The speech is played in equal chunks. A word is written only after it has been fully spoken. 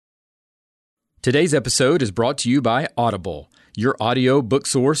Today's episode is brought to you by Audible, your audio book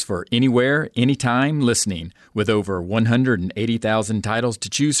source for anywhere, anytime listening, with over 180,000 titles to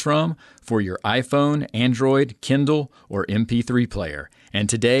choose from for your iPhone, Android, Kindle, or MP3 player. And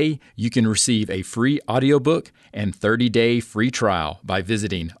today, you can receive a free audiobook and 30-day free trial by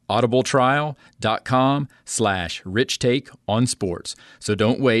visiting audibletrial.com/richtakeonsports. So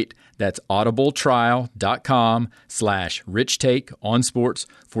don't wait. That's audibletrial.com/richtakeonsports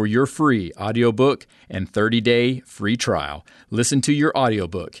for your free audiobook and 30-day free trial. Listen to your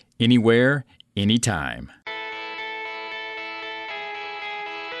audiobook anywhere, anytime.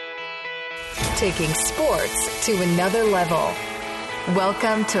 Taking sports to another level.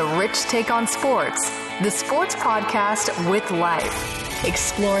 Welcome to Rich Take on Sports, the sports podcast with life,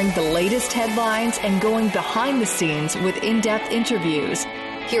 exploring the latest headlines and going behind the scenes with in-depth interviews,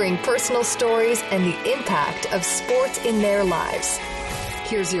 hearing personal stories and the impact of sports in their lives.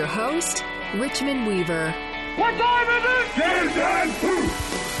 Here's your host, Richmond Weaver. What time is it?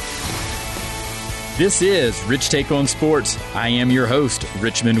 This is Rich Take on Sports. I am your host,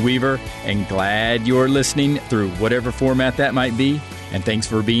 Richmond Weaver, and glad you're listening through whatever format that might be. And thanks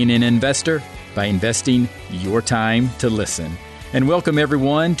for being an investor by investing your time to listen. And welcome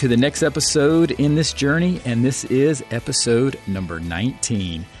everyone to the next episode in this journey, and this is episode number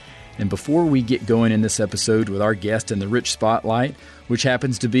 19. And before we get going in this episode with our guest in the Rich Spotlight, which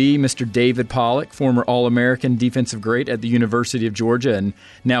happens to be Mr. David Pollack, former All-American defensive great at the University of Georgia, and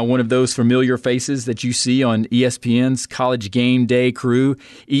now one of those familiar faces that you see on ESPN's College Game Day crew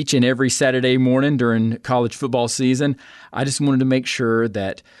each and every Saturday morning during college football season, I just wanted to make sure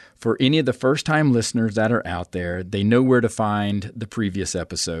that for any of the first-time listeners that are out there, they know where to find the previous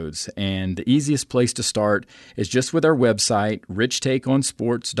episodes. And the easiest place to start is just with our website,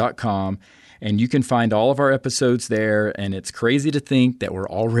 richtakeonsports.com. And you can find all of our episodes there, and it's crazy to think that we're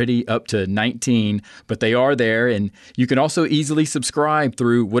already up to 19, but they are there, and you can also easily subscribe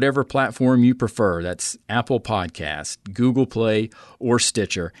through whatever platform you prefer. That's Apple Podcast, Google Play, or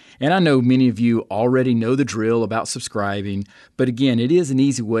Stitcher. And I know many of you already know the drill about subscribing, but again, it is an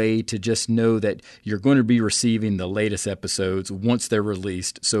easy way to just know that you're going to be receiving the latest episodes once they're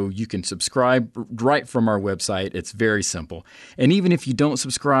released, so you can subscribe right from our website. It's very simple. And even if you don't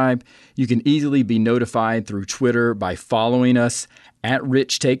subscribe, you can easily be notified through Twitter by following us at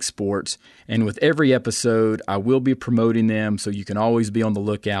Rich Take Sports. And with every episode, I will be promoting them, so you can always be on the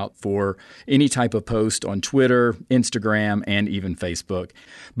lookout for any type of post on Twitter, Instagram, and even Facebook.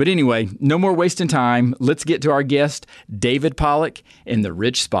 But anyway, no more wasting time. Let's get to our guest, David Pollack, in the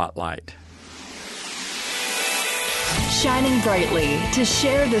Rich Spotlight. Shining brightly to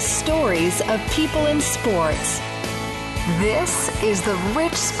share the stories of people in sports. This is the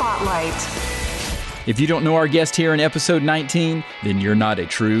Rich Spotlight. If you don't know our guest here in episode 19, then you're not a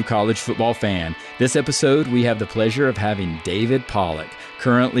true college football fan. This episode, we have the pleasure of having David Pollack.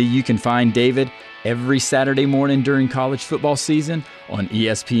 Currently, you can find David every Saturday morning during college football season on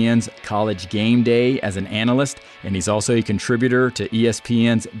ESPN's College Game Day as an analyst, and he's also a contributor to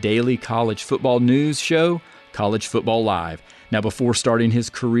ESPN's daily college football news show, College Football Live. Now, before starting his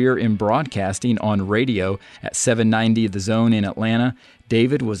career in broadcasting on radio at 790 The Zone in Atlanta,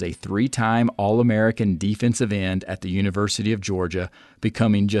 David was a three-time All-American defensive end at the University of Georgia,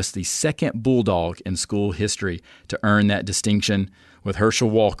 becoming just the second Bulldog in school history to earn that distinction, with Herschel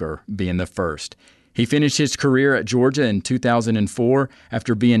Walker being the first. He finished his career at Georgia in 2004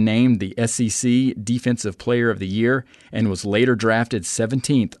 after being named the SEC Defensive Player of the Year and was later drafted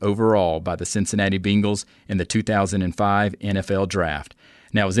 17th overall by the Cincinnati Bengals in the 2005 NFL Draft.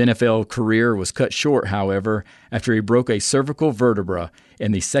 Now, his NFL career was cut short, however, after he broke a cervical vertebra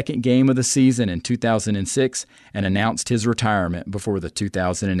in the second game of the season in 2006 and announced his retirement before the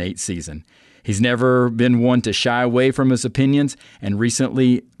 2008 season. He's never been one to shy away from his opinions and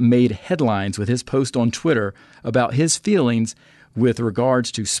recently made headlines with his post on Twitter about his feelings with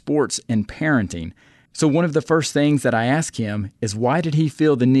regards to sports and parenting. So one of the first things that I asked him is, why did he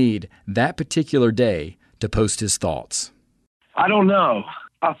feel the need that particular day to post his thoughts? I don't know.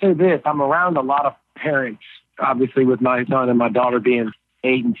 I'll say this. I'm around a lot of parents, obviously with my son and my daughter being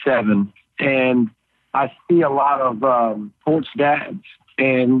 8 and 7. And I see a lot of sports dads.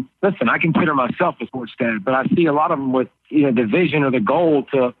 And listen, I consider myself a sports dad, but I see a lot of them with the vision or the goal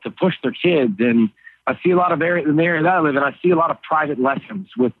to push their kids. And I see a lot of in the area that I live in, I see a lot of private lessons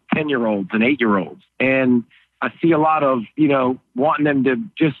with 10-year-olds and 8-year-olds. And I see a lot of, wanting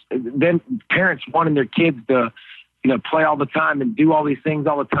them to parents wanting their kids to, play all the time and do all these things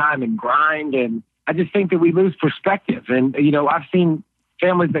all the time and grind. And I just think that we lose perspective. And, I've seen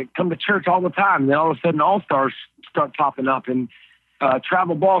families that come to church all the time, and then all of a sudden all-stars start popping up. And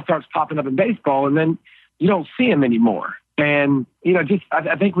travel ball starts popping up in baseball, and then you don't see them anymore. And,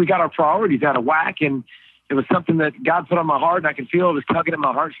 I think we got our priorities out of whack, and it was something that God put on my heart, and I could feel it was tugging at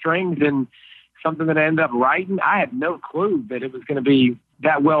my heartstrings, and something that I ended up writing. I had no clue that it was going to be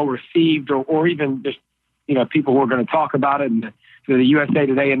that well received, or even just, people were going to talk about it. And so the USA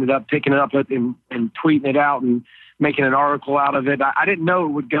Today ended up picking it up and tweeting it out and making an article out of it. I didn't know it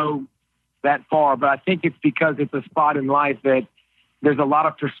would go that far, but I think it's because it's a spot in life that there's a lot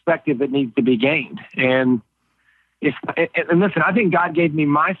of perspective that needs to be gained. And listen, I think God gave me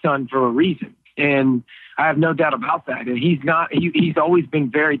my son for a reason. And I have no doubt about that. And he's always been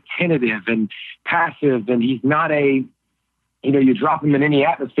very tentative and passive. And he's not you drop him in any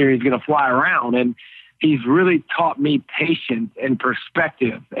atmosphere, he's going to fly around. And he's really taught me patience and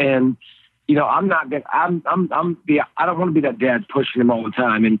perspective. And, I don't want to be that dad pushing him all the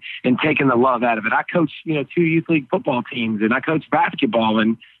time and taking the love out of it. I coach, 2 youth league football teams, and I coach basketball.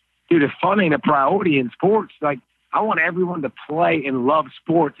 And dude, if fun ain't a priority in sports, like, I want everyone to play and love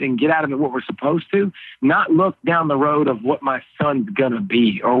sports and get out of it what we're supposed to, not look down the road of what my son's going to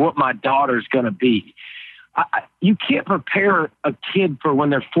be or what my daughter's going to be. You can't prepare a kid for when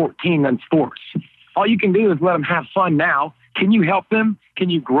they're 14 on sports. All you can do is let them have fun now. Can you help them? Can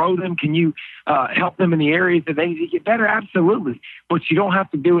you grow them? Can you help them in the areas that they need to get better? Absolutely. But you don't have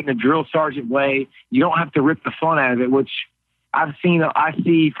to do it in a drill sergeant way. You don't have to rip the fun out of it, which I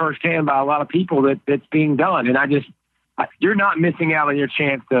see firsthand by a lot of people that's being done. And you're not missing out on your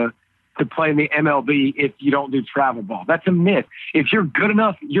chance to play in the MLB if you don't do travel ball. That's a myth. If you're good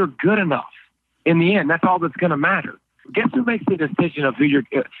enough, you're good enough. In the end, that's all that's going to matter. Guess who makes the decision of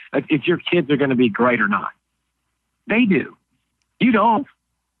if your kids are going to be great or not? They do. You don't.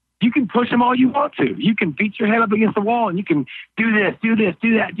 You can push them all you want to. You can beat your head up against the wall and you can do this, do this,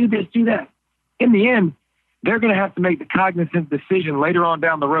 do that, do this, do that. In the end, they're going to have to make the cognizant decision later on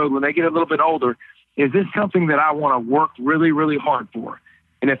down the road when they get a little bit older. Is this something that I want to work really, really hard for?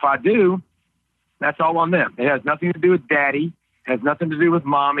 And if I do, that's all on them. It has nothing to do with daddy. It has nothing to do with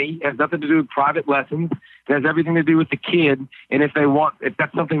mommy. It has nothing to do with private lessons. It has everything to do with the kid. And if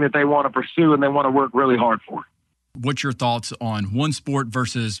that's something that they want to pursue and they want to work really hard for. What's your thoughts on one sport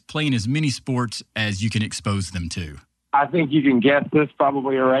versus playing as many sports as you can expose them to? I think you can guess this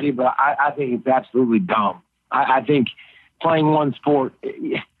probably already, but I think it's absolutely dumb. I think playing one sport,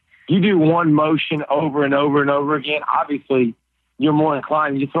 you do one motion over and over and over again. Obviously, you're more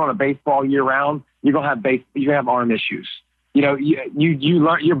inclined. You just throw on a baseball year round, you're gonna have arm issues. You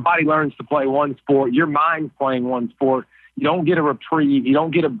learn, your body learns to play one sport. Your mind's playing one sport. You don't get a reprieve. You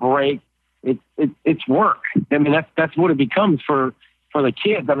don't get a break. It's work. I mean, that's what it becomes for the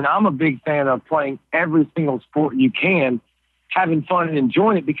kids. I mean, I'm a big fan of playing every single sport you can, having fun and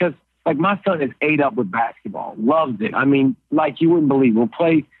enjoying it because, like, my son is ate up with basketball, loves it. I mean, like you wouldn't believe. We'll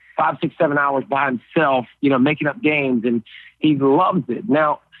play 5, 6, 7 hours by himself, making up games, and he loves it.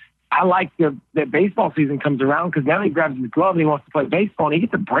 Now, I like that baseball season comes around because now he grabs his glove and he wants to play baseball, and he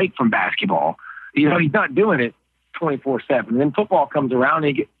gets a break from basketball. He's not doing it 24/7. And then football comes around,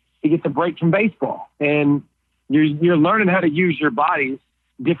 and he gets a break from baseball. And you're learning how to use your bodies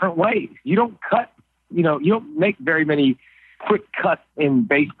different ways. You don't you don't make very many quick cuts in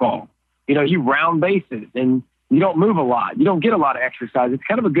baseball. You round bases and you don't move a lot. You don't get a lot of exercise. It's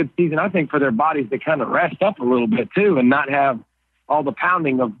kind of a good season, I think, for their bodies to kind of rest up a little bit too and not have all the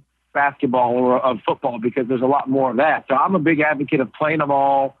pounding of basketball or of football because there's a lot more of that. So I'm a big advocate of playing them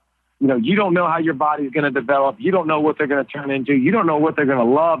all. You don't know how your body's going to develop. You don't know what they're going to turn into. You don't know what they're going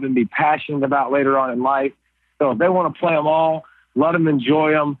to love and be passionate about later on in life. So if they want to play them all, let them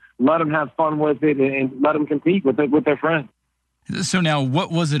enjoy them, let them have fun with it, and let them compete with their friends. So now,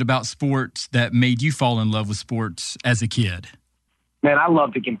 what was it about sports that made you fall in love with sports as a kid? Man, I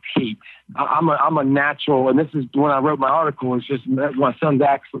love to compete. I'm a natural, and this is when I wrote my article. It's just my son's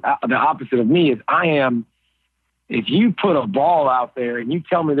actually the opposite of me. Is I am. If you put a ball out there and you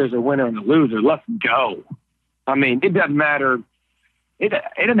tell me there's a winner and a loser, let's go. I mean, it doesn't matter. It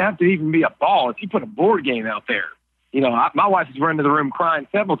doesn't have to even be a ball. If you put a board game out there, my wife has run into the room crying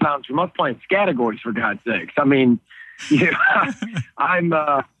several times from us playing categories, for God's sakes. I mean,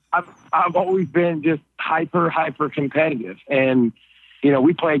 I've always been just hyper competitive. And,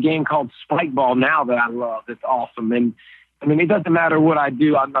 we play a game called Spike Ball now that I love. It's awesome. And I mean, it doesn't matter what I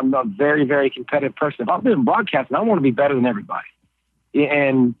do. I'm a very, very competitive person. If I'm doing broadcasting, I want to be better than everybody.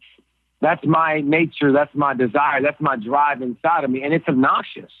 And that's my nature. That's my desire. That's my drive inside of me. And it's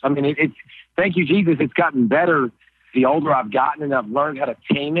obnoxious. I mean, it's thank you, Jesus. It's gotten better the older I've gotten, and I've learned how to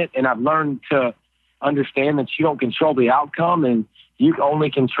tame it. And I've learned to understand that you don't control the outcome, and you only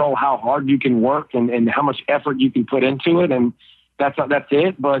control how hard you can work and how much effort you can put into it. And that's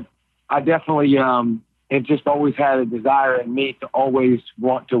it. But I definitely have just always had a desire in me to always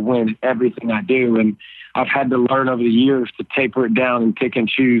want to win at everything I do. And I've had to learn over the years to taper it down and pick and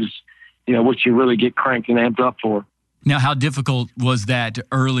choose, what you really get cranked and amped up for. Now, how difficult was that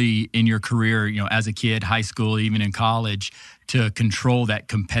early in your career, as a kid, high school, even in college, to control that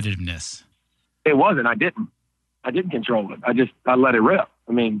competitiveness? It wasn't. I didn't control it. I let it rip.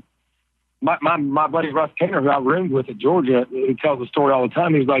 I mean, my buddy Russ Taylor, who I roomed with at Georgia, he tells the story all the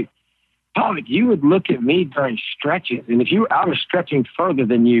time. He's like, Pollock, you would look at me during stretches, and if I was stretching further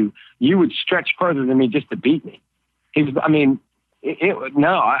than you, you would stretch further than me just to beat me. It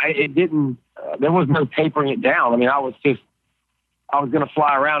didn't. There was no tapering it down. I mean, I was going to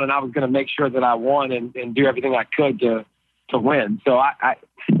fly around, and I was going to make sure that I won and do everything I could to win. So I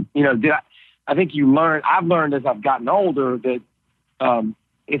think I've learned as I've gotten older that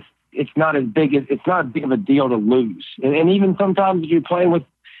it's not as big of a deal to lose. And even sometimes if you're playing with,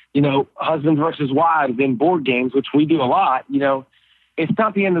 husbands versus wives in board games, which we do a lot, it's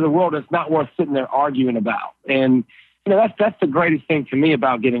not the end of the world. It's not worth sitting there arguing about. And, that's the greatest thing to me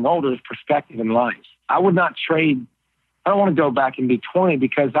about getting older is perspective in life. I would not trade. I don't want to go back and be 20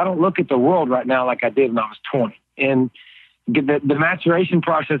 because I don't look at the world right now like I did when I was 20. And the maturation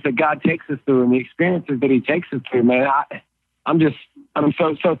process that God takes us through and the experiences that he takes us through, man, I'm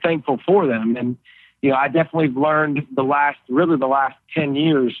so thankful for them. And, I definitely learned the last 10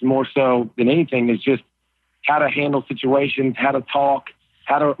 years more so than anything is just how to handle situations, how to talk,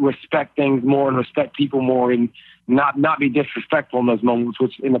 how to respect things more and respect people more and not be disrespectful in those moments,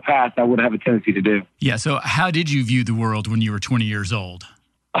 which in the past I would have a tendency to do. Yeah. So how did you view the world when you were 20 years old?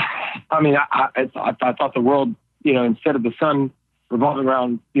 I mean, I thought the world, instead of the sun revolving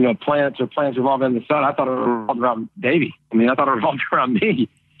around, planets or planets revolving around the sun, I thought it revolved around Davey. I mean, I thought it revolved around me.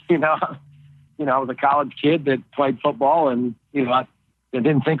 I was a college kid that played football and, I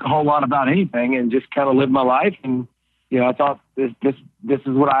didn't think a whole lot about anything and just kind of lived my life. And, I thought this is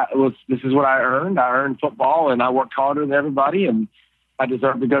what I earned. I earned football and I worked harder than everybody and I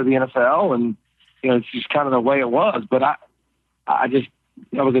deserved to go to the NFL. And, it's just kind of the way it was. But I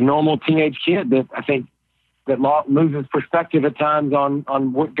was a normal teenage kid that I think that loses perspective at times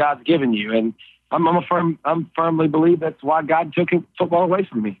on what God's given you. And I'm firmly believe that's why God took football away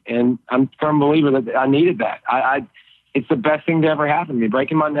from me. And I'm a firm believer that I needed that. It's the best thing to ever happen to me.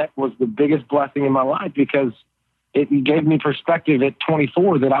 Breaking my neck was the biggest blessing in my life because it gave me perspective at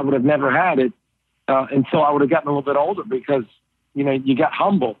 24 that I would have never had it until I would have gotten a little bit older because, you got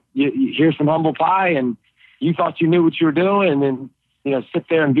humble. You hear some humble pie and you thought you knew what you were doing and then, sit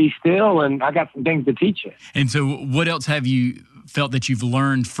there and be still. And I got some things to teach you. And so what else have you felt that you've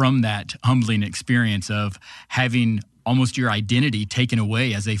learned from that humbling experience of having almost your identity taken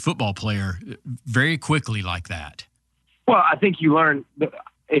away as a football player very quickly like that? Well, I think you learn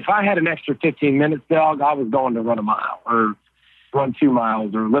if I had an extra 15 minutes, dog, I was going to run a mile or run 2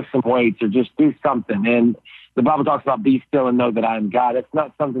 miles or lift some weights or just do something. And the Bible talks about be still and know that I am God. It's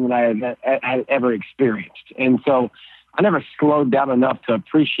not something that I had ever experienced. And so I never slowed down enough to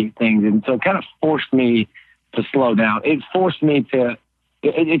appreciate things. And so it kind of forced me to slow down. It forced me to,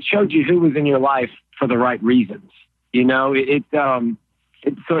 it showed you who was in your life for the right reasons. I've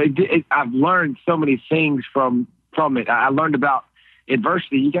learned so many things from it. I learned about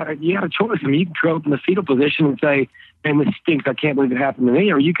adversity. You got a choice. I mean, you can throw up in the fetal position and say, man, this stinks. I can't believe it happened to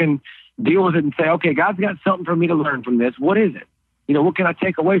me. Or you can deal with it and say, okay, God's got something for me to learn from this. What is it? What can I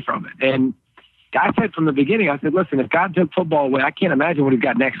take away from it? And I said from the beginning, I said, listen, if God took football away, I can't imagine what he's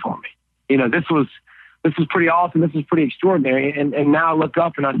got next for me. This was pretty awesome. This is pretty extraordinary. And now I look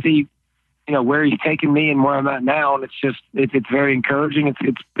up and I see, where he's taken me and where I'm at now. And it's very encouraging.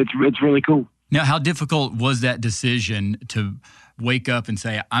 It's really cool. Now, how difficult was that decision to wake up and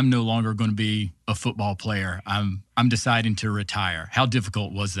say, I'm no longer going to be a football player. I'm deciding to retire. How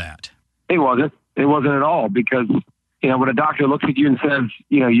difficult was that? It wasn't at all because, when a doctor looks at you and says,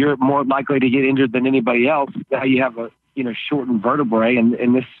 you're more likely to get injured than anybody else, now you have a, shortened vertebrae and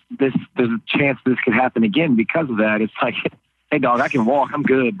there's a chance this could happen again because of that. It's like, hey dog, I can walk. I'm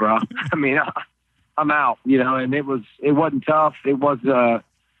good, bro. I mean, I'm out, and it wasn't tough. It was an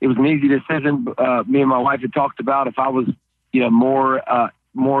easy decision. Me and my wife had talked about if I was, more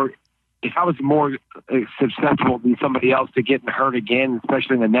susceptible than somebody else to getting hurt again,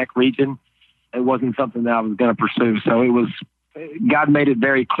 especially in the neck region, it wasn't something that I was going to pursue. So God made it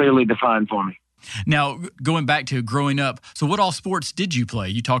very clearly defined for me. Now, going back to growing up, so what all sports did you play?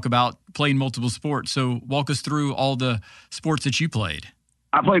 You talk about playing multiple sports. So walk us through all the sports that you played.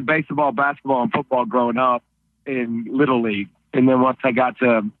 I played baseball, basketball, and football growing up in Little League. And then once I got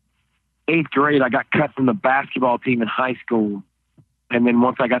to 8th grade, I got cut from the basketball team in high school And then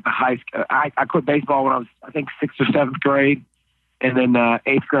once I got to high school, I quit baseball when I was, I think, 6th or 7th grade. And then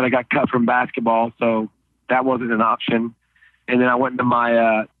 8th grade, I got cut from basketball, so that wasn't an option. And then I went to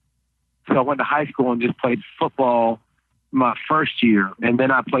I went to high school and just played football my first year. And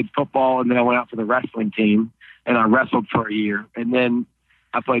then I played football, and then I went out for the wrestling team, and I wrestled for a year. And then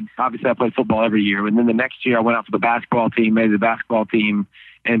I played football every year. And then the next year I went out for the basketball team, made the basketball team,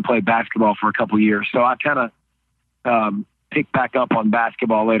 and played basketball for a couple of years. So I kind of picked back up on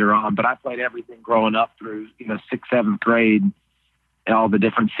basketball later on. But I played everything growing up through, 6th, 7th grade, all the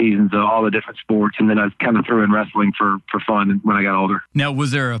different seasons of all the different sports. And then I kind of threw in wrestling for fun when I got older. Now,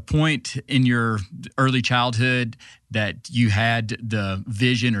 was there a point in your early childhood that you had the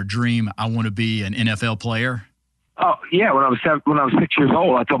vision or dream, I want to be an NFL player? Oh yeah, when I was 6 years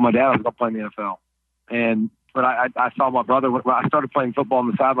old, I told my dad I was going to play in the NFL. But I saw my brother. I started playing football on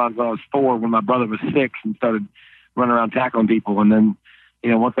the sidelines when I was 4. When my brother was 6, and started running around tackling people. And then,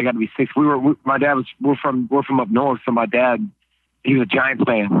 once I got to be 6, we're from up north. So my dad, he was a Giants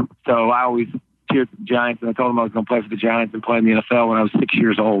fan. So I always cheered for the Giants, and I told him I was going to play for the Giants and play in the NFL when I was 6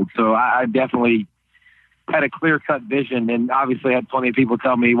 years old. So I definitely had a clear-cut vision, and obviously had plenty of people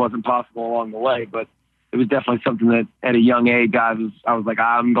tell me it wasn't possible along the way, but it was definitely something that at a young age, I was like,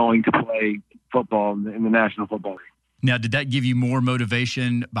 I'm going to play football in the National Football League. Now, did that give you more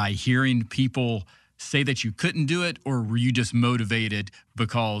motivation by hearing people say that you couldn't do it, or were you just motivated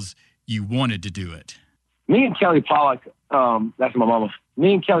because you wanted to do it? Me and Kelly Pollock, that's my mama.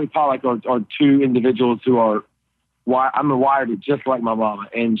 Me and Kelly Pollock are two individuals who are, I'm wired just like my mama,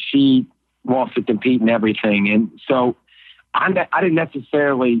 and she wants to compete in everything. And so I didn't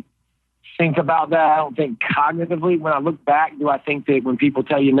necessarily think about that. I don't think cognitively. When I look back, do I think that when people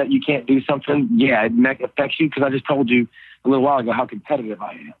tell you that you can't do something, yeah, it affects you? Because I just told you a little while ago how competitive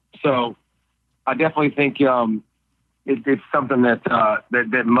I am. So I definitely think it's something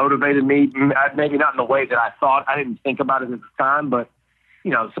that motivated me. Maybe not in the way that I thought. I didn't think about it at the time, but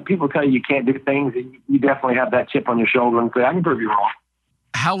some people tell you can't do things, and you definitely have that chip on your shoulder and say, I can prove you wrong.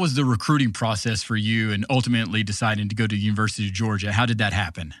 How was the recruiting process for you and ultimately deciding to go to the University of Georgia? How did that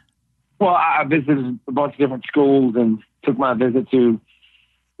happen? Well, I visited a bunch of different schools and took my visit to,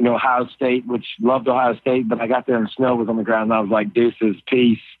 Ohio State, which loved Ohio State, but I got there and snow was on the ground, and I was like, deuces,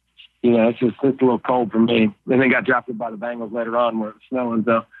 peace. It's a little cold for me. And then got drafted by the Bengals later on where it was snowing,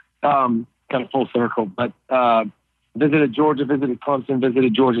 so kind of full circle. But visited Georgia, visited Clemson,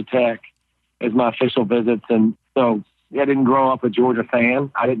 visited Georgia Tech as my official visits. And so I didn't grow up a Georgia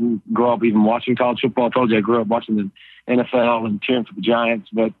fan. I didn't grow up even watching college football. I told you I grew up watching the NFL and cheering for the Giants,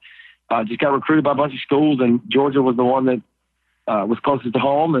 but I just got recruited by a bunch of schools, and Georgia was the one that was closest to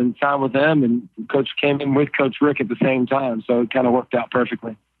home, and signed with them. And Coach came in with Coach Rick at the same time, so it kind of worked out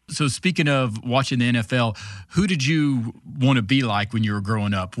perfectly. So speaking of watching the NFL, who did you want to be like when you were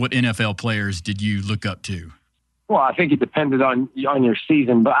growing up? What NFL players did you look up to? Well, I think it depended on your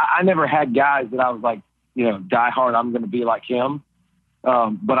season, but I never had guys that I was like, die hard, I'm going to be like him.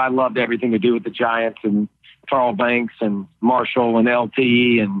 But I loved everything to do with the Giants and Carl Banks and Marshall and LT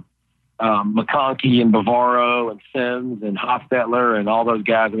and McConkey and Bavaro and Sims and Hostetler and all those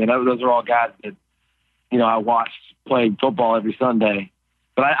guys. I mean, those are all guys that, I watched play football every Sunday.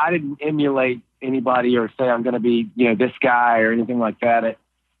 But I didn't emulate anybody or say I'm going to be, this guy or anything like that.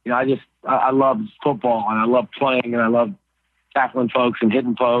 I love football, and I love playing, and I love tackling folks and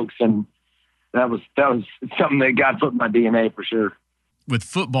hitting folks. And that was something that God put in my DNA for sure. With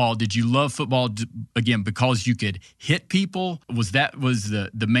football, did you love football, again, because you could hit people? Was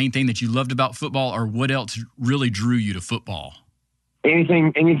the main thing that you loved about football, or what else really drew you to football?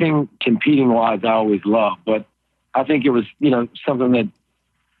 Anything competing-wise, I always loved. But I think it was, something that,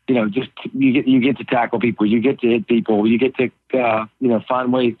 just you get to tackle people, you get to hit people, you get to,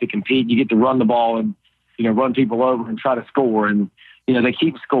 find ways to compete. You get to run the ball and, run people over and try to score. And, they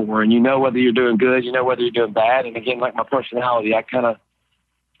keep score, and whether you're doing good, whether you're doing bad. And again, like my personality, I kind of,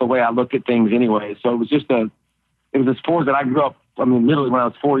 the way I looked at things anyway. So it was a sport that I grew up. I mean, literally when I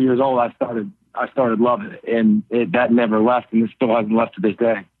was 4 years old, I started loving it, and that never left, and it still hasn't left to this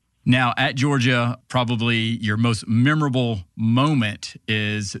day. Now, at Georgia, probably your most memorable moment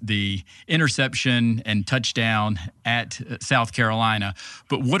is the interception and touchdown at South Carolina.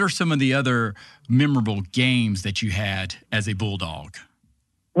 But what are some of the other memorable games that you had as a Bulldog?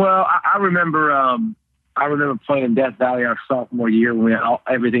 Well, I remember playing in Death Valley our sophomore year when we had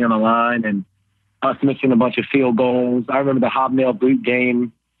everything on the line and us missing a bunch of field goals. I remember the Hobnail boot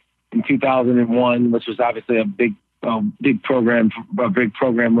game in 2001, which was obviously a big program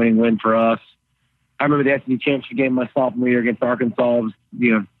winning win for us. I remember the SEC championship game my sophomore year against Arkansas. It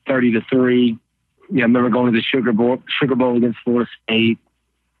was, 30-3. I remember going to the Sugar Bowl against Florida State.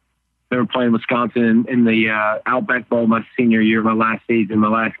 I remember playing Wisconsin in the Outback Bowl my senior year, my last season, my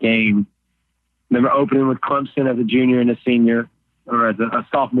last game. I remember opening with Clemson as a junior and a senior, or as a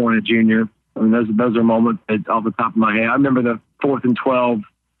sophomore and a junior. I mean, those are moments that off the top of my head. I remember the 4th and 12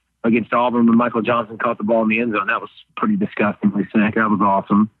 against Auburn when Michael Johnson caught the ball in the end zone. That was pretty disgustingly sick. That was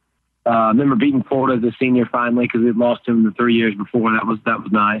awesome. I remember beating Florida as a senior finally because we'd lost him the 3 years before. That was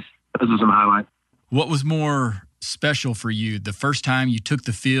nice. Those were some highlights. What was more special for you, the first time you took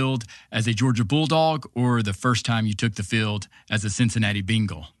the field as a Georgia Bulldog or the first time you took the field as a Cincinnati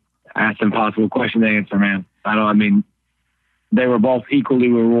Bengal? That's an impossible question to answer, man. They were both equally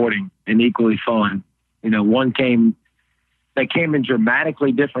rewarding and equally fun. They came in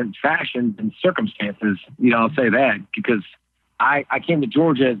dramatically different fashions and circumstances. I'll say that because I came to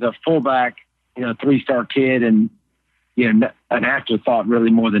Georgia as a fullback, 3-star kid and, an afterthought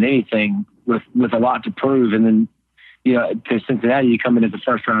really more than anything with a lot to prove. And then, to Cincinnati, you come in as a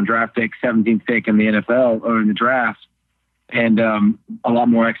first-round draft pick, 17th pick in the NFL or in the draft, and a lot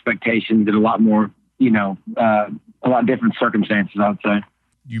more expectations and a lot more, a lot of different circumstances, I would say.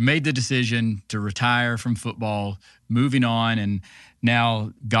 You made the decision to retire from football, moving on, and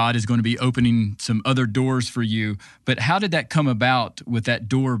now God is going to be opening some other doors for you. But how did that come about with that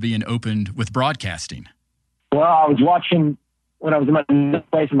door being opened with broadcasting? Well, I was watching when I was in my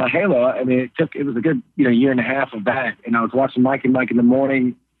place in my halo. I mean, it was a good year and a half of that, and I was watching Mike and Mike in the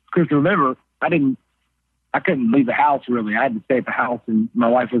morning. Because remember, I couldn't leave the house really. I had to stay at the house, and my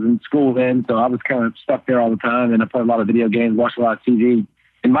wife was in school then, so I was kind of stuck there all the time. And I played a lot of video games, watched a lot of TV.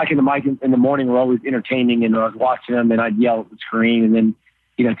 And Mike and Mike in the morning were always entertaining, and I was watching them, and I'd yell at the screen. And then,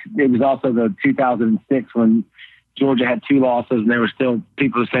 it was also the 2006 when Georgia had 2 losses, and there were still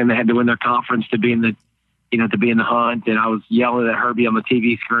people saying they had to win their conference to be in the, to be in the hunt. And I was yelling at Herbie on the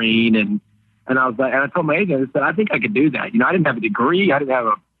TV screen, and I was like, and I told my agent, I said, I think I could do that. I didn't have a degree, I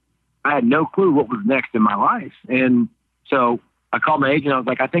had no clue what was next in my life. And so I called my agent. I was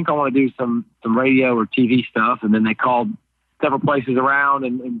like, I think I want to do some radio or TV stuff. And then they called several places around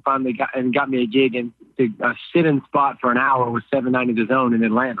and finally got me a gig and a sit-in spot for an hour with 790 The Zone in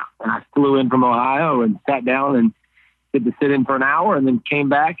Atlanta. And I flew in from Ohio and sat down and did the sit-in for an hour and then came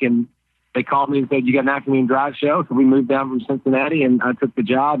back and they called me and said, you got an afternoon drive show? So we moved down from Cincinnati and I took the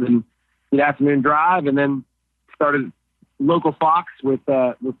job and did afternoon drive and then started local Fox with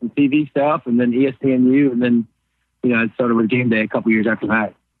some TV stuff and then ESPNU and then, I started with Game Day a couple years after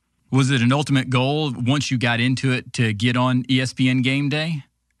that. Was it an ultimate goal once you got into it to get on ESPN Game Day?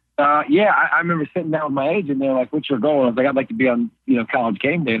 Yeah, I remember sitting down with my agent and they're like, what's your goal? I was like, I'd like to be on, College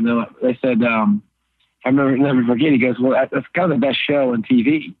Game Day. And they said, I remember, never forget, he goes, well, that's kind of the best show on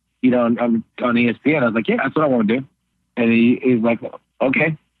TV, on ESPN. I was like, yeah, that's what I want to do. And he's like,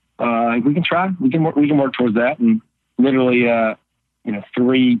 okay, we can try. We can work towards that. And literally,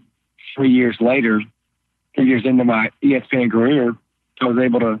 3 years later, 3 years into my ESPN career, I was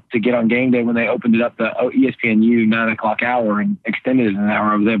able to get on Game Day when they opened it up, the ESPNU 9 o'clock hour and extended it an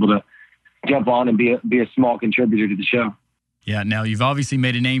hour. I was able to jump on and be a small contributor to the show. Yeah. Now you've obviously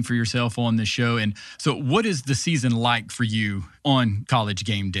made a name for yourself on this show. And so what is the season like for you on College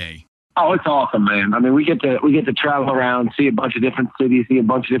Game Day? Oh, it's awesome, man. I mean, we get to travel around, see a bunch of different cities, see a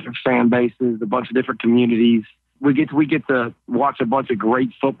bunch of different fan bases, a bunch of different communities. We get to watch a bunch of great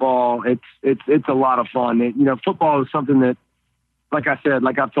football. It's a lot of fun. Football is something that, like I said,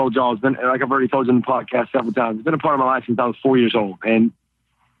 like I've told y'all, like I've already told you in the podcast several times, it's been a part of my life since I was 4 years old. And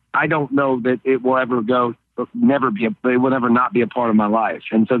I don't know that it will ever not be a part of my life.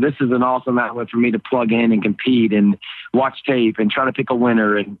 And so this is an awesome outlet for me to plug in and compete and watch tape and try to pick a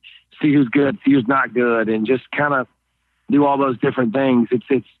winner and see who's good, see who's not good, and just kind of do all those different things.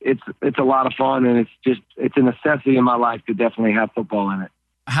 It's a lot of fun, and it's a necessity in my life to definitely have football in it.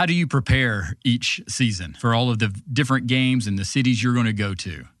 How do you prepare each season for all of the different games and the cities you're going to go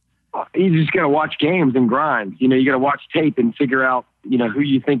to? You just got to watch games and grind. You got to watch tape and figure out, who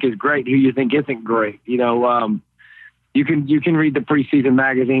you think is great, who you think isn't great. You can read the preseason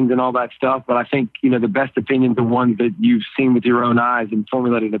magazines and all that stuff, but I think, the best opinions are ones that you've seen with your own eyes and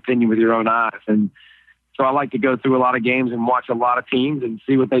formulated an opinion with your own eyes. And so I like to go through a lot of games and watch a lot of teams and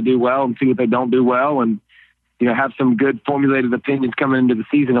see what they do well and see what they don't do well. And, have some good formulated opinions coming into the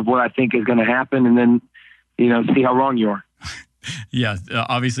season of what I think is going to happen, and then, see how wrong you are. Yeah,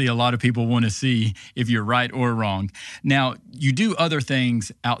 obviously a lot of people want to see if you're right or wrong. Now, you do other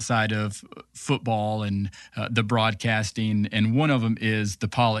things outside of football and the broadcasting, and one of them is the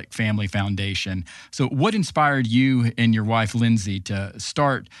Pollack Family Foundation. So what inspired you and your wife, Lindsay, to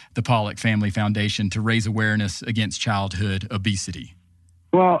start the Pollack Family Foundation to raise awareness against childhood obesity?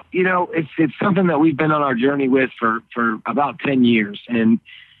 Well, it's something that we've been on our journey with for about 10 years. And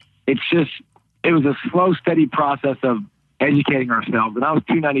it was a slow, steady process of educating ourselves. And I was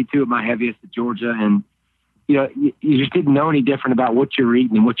 292 at my heaviest at Georgia. And, you just didn't know any different about what you're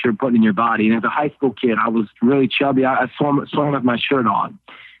eating and what you're putting in your body. And as a high school kid, I was really chubby. I swam with my shirt on.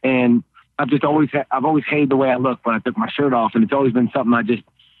 And I've always hated the way I look when I took my shirt off. And it's always been something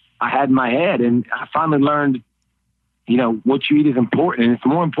I had in my head. And I finally learned, what you eat is important, and it's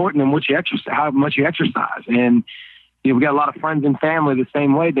more important than how much you exercise. And, we got a lot of friends and family the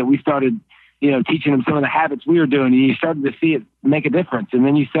same way that we started, teaching them some of the habits we were doing, and you started to see it make a difference. And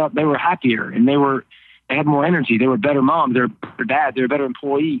then you felt they were happier, and they had more energy. They were better moms, they were better dads, they were better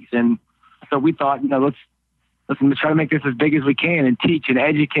employees. And so we thought, let's try to make this as big as we can and teach and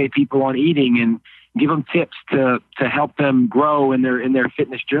educate people on eating and give them tips to help them grow in their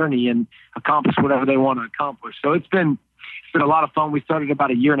fitness journey and accomplish whatever they want to accomplish. So it's been a lot of fun. We started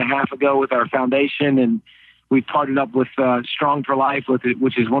about a year and a half ago with our foundation, and we partnered up with Strong for Life,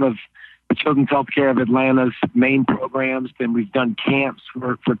 which is one of the Children's Healthcare of Atlanta's main programs. And we've done camps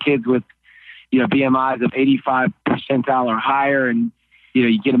for kids with, BMIs of 85 percentile or higher. And,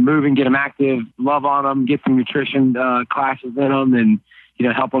 you get them moving, get them active, love on them, get some nutrition classes in them, and,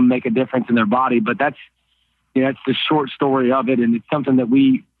 help them make a difference in their body. But that's the short story of it. And it's something that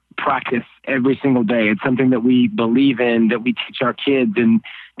we practice every single day. It's something that we believe in, that we teach our kids, and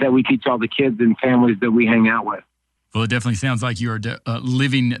that we teach all the kids and families that we hang out with. Well, it definitely sounds like you are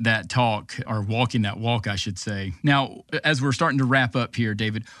living that talk, or walking that walk, I should say. Now, as we're starting to wrap up here,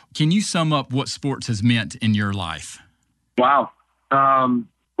 David, can you sum up what sports has meant in your life? Wow.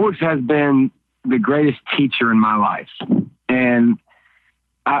 Sports has been the greatest teacher in my life. And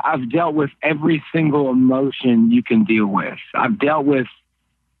I've dealt with every single emotion you can deal with. I've dealt with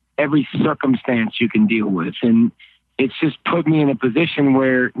every circumstance you can deal with. And it's just put me in a position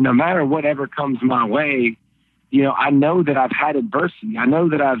where no matter whatever comes my way, I know that I've had adversity. I know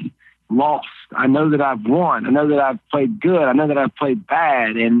that I've lost. I know that I've won. I know that I've played good. I know that I've played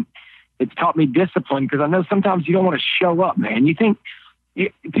bad. And it's taught me discipline, because I know sometimes you don't want to show up, man.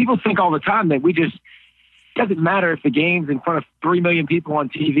 People think all the time that it doesn't matter if the game's in front of 3 million people on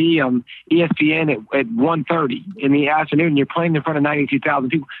TV on ESPN at 1:30 in the afternoon, and you're playing in front of 92,000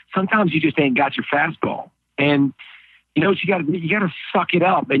 people. Sometimes you just ain't got your fastball. And you know what you got to do? You got to suck it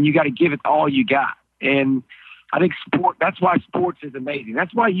up, and you got to give it all you got. And I think that's why sports is amazing.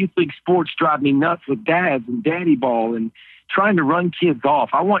 That's why youth league sports drive me nuts with dads and daddy ball and trying to run kids off.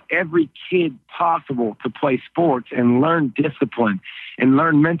 I want every kid possible to play sports and learn discipline and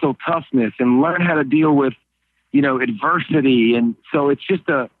learn mental toughness and learn how to deal with, adversity. And so it's just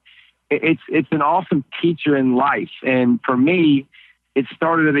it's an awesome teacher in life. And for me, it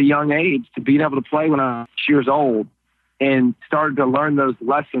started at a young age to being able to play when I was 6 years old, and started to learn those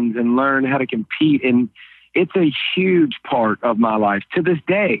lessons and learn how to compete. And it's a huge part of my life to this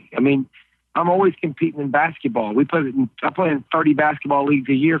day. I mean, I'm always competing in basketball. I play in 30 basketball leagues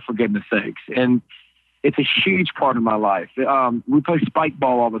a year, for goodness sakes. And it's a huge part of my life. We play spike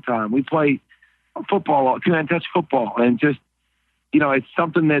ball all the time. We play football, two-hand touch football. And just, it's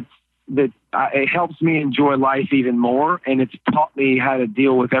something that it helps me enjoy life even more. And it's taught me how to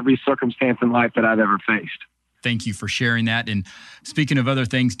deal with every circumstance in life that I've ever faced. Thank you for sharing that. And speaking of other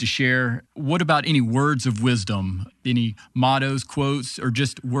things to share, what about any words of wisdom, any mottos, quotes, or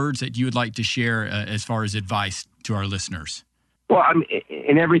just words that you would like to share as far as advice to our listeners? Well,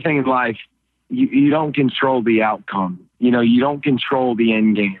 in everything in life, you don't control the outcome. You don't control the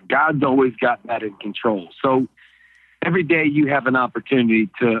end game. God's always got that in control. So every day you have an opportunity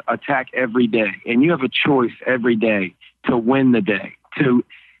to attack every day, and you have a choice every day to win the day, to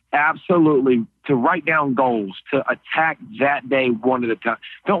absolutely to write down goals, to attack that day one at a time.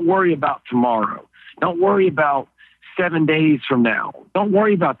 Don't worry about tomorrow. Don't worry about 7 days from now. Don't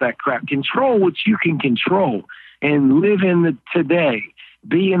worry about that crap. Control what you can control and live in the today.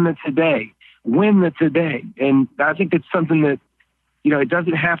 Be in the today. Win the today. And I think it's something that, it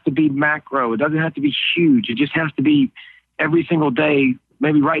doesn't have to be macro. It doesn't have to be huge. It just has to be every single day,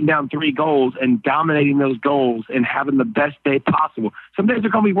 maybe writing down 3 goals and dominating those goals and having the best day possible. Some days are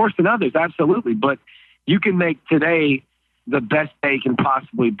going to be worse than others, absolutely. But you can make today the best day can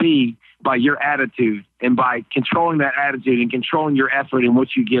possibly be by your attitude and by controlling that attitude and controlling your effort and what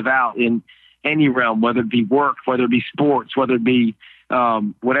you give out in any realm, whether it be work, whether it be sports, whether it be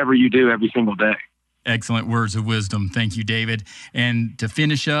whatever you do every single day. Excellent words of wisdom. Thank you, David. And to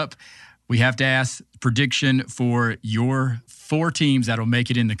finish up, we have to ask prediction for your 4 teams that will make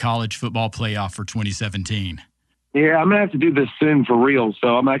it in the college football playoff for 2017. Yeah, I'm going to have to do this soon for real. So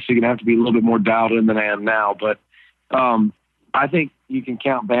I'm actually going to have to be a little bit more dialed in than I am now. But I think, you can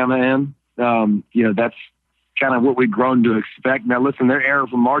count Bama in. That's kind of what we've grown to expect. Now, listen, their error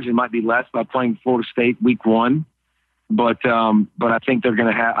for margin might be less by playing Florida State week 1, but I think they're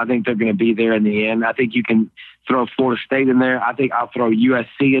going to be there in the end. I think you can throw Florida State in there. I think I'll throw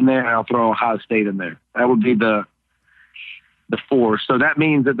USC in there, and I'll throw Ohio State in there. That would be the 4. So that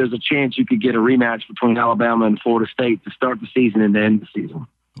means that there's a chance you could get a rematch between Alabama and Florida State to start the season and to end the season.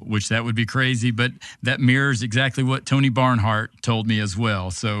 Which that would be crazy, but that mirrors exactly what Tony Barnhart told me as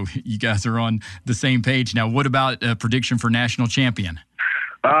well. So you guys are on the same page. Now, what about a prediction for national champion?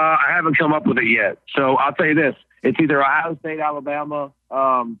 I haven't come up with it yet. So I'll tell you this. It's either Ohio State, Alabama,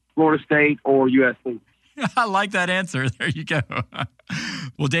 Florida State, or USC. I like that answer. There you go.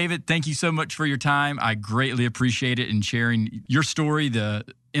 Well, David, thank you so much for your time. I greatly appreciate it and sharing your story, the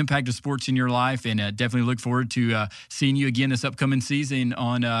impact of sports in your life, and definitely look forward to seeing you again this upcoming season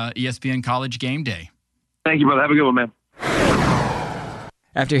on ESPN College Game Day. Thank you, brother. Have a good one, man.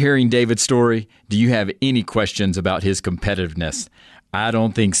 After hearing David's story, do you have any questions about his competitiveness? I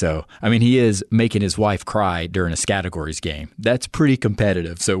don't think so. I mean, he is making his wife cry during a Scattergories game. That's pretty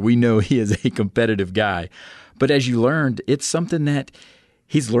competitive, so we know he is a competitive guy. But as you learned, it's something that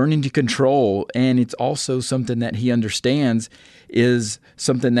he's learning to control, and it's also something that he understands is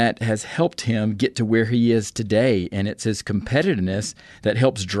something that has helped him get to where he is today, and it's his competitiveness that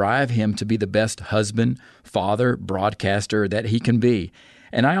helps drive him to be the best husband, father, broadcaster that he can be.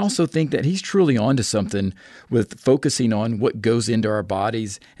 And I also think that he's truly onto something with focusing on what goes into our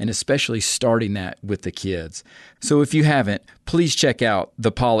bodies and especially starting that with the kids. So if you haven't, please check out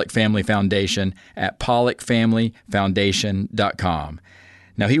the Pollock Family Foundation at pollockfamilyfoundation.com.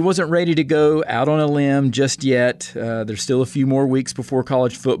 Now, he wasn't ready to go out on a limb just yet. There's still a few more weeks before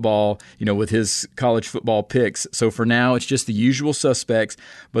college football, with his college football picks. So for now, it's just the usual suspects.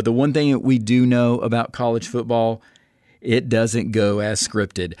 But the one thing that we do know about college football, it doesn't go as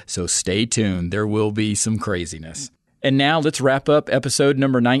scripted, so stay tuned. There will be some craziness. And now let's wrap up episode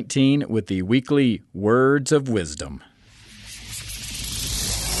number 19 with the weekly Words of Wisdom.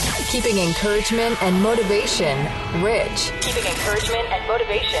 Keeping encouragement and motivation rich. Keeping encouragement and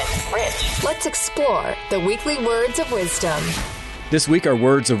motivation rich. Let's explore the weekly Words of Wisdom. This week, our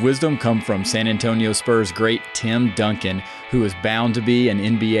words of wisdom come from San Antonio Spurs great Tim Duncan, who is bound to be an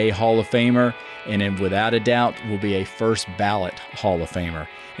NBA Hall of Famer and without a doubt will be a first ballot Hall of Famer.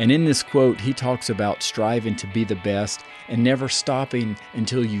 And in this quote, he talks about striving to be the best and never stopping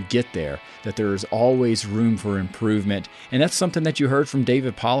until you get there, that there is always room for improvement. And that's something that you heard from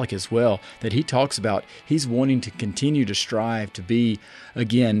David Pollock as well, that he talks about he's wanting to continue to strive to be,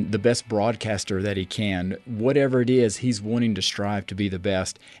 again, the best broadcaster that he can. Whatever it is, he's wanting to strive to be the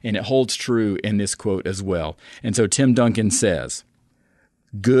best. And it holds true in this quote as well. And so Tim Duncan says,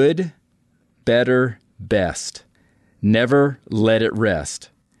 "Good, better, best. Never let it rest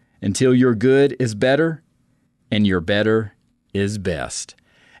until your good is better and your better is best."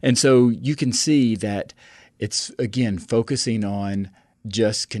 And so you can see that it's, again, focusing on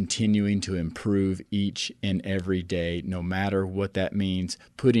just continuing to improve each and every day, no matter what that means,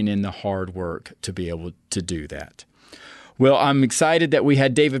 putting in the hard work to be able to do that. Well, I'm excited that we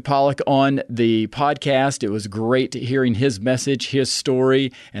had David Pollock on the podcast. It was great hearing his message, his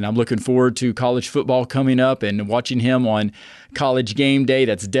story, and I'm looking forward to college football coming up and watching him on College Game Day.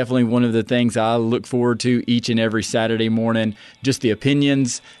 That's definitely one of the things I look forward to each and every Saturday morning. Just the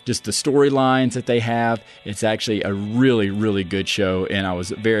opinions, just the storylines that they have. It's actually a really, really good show, and I was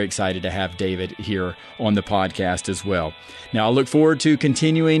very excited to have David here on the podcast as well. Now, I look forward to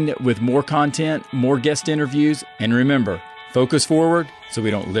continuing with more content, more guest interviews, and remember, focus forward so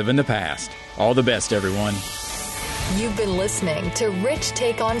we don't live in the past. All the best, everyone. You've been listening to Rich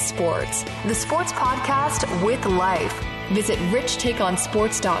Take on Sports, the sports podcast with life. Visit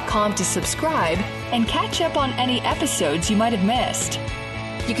richtakeonsports.com to subscribe and catch up on any episodes you might have missed.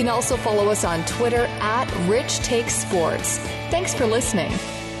 You can also follow us on Twitter at RichTakeSports. Thanks for listening.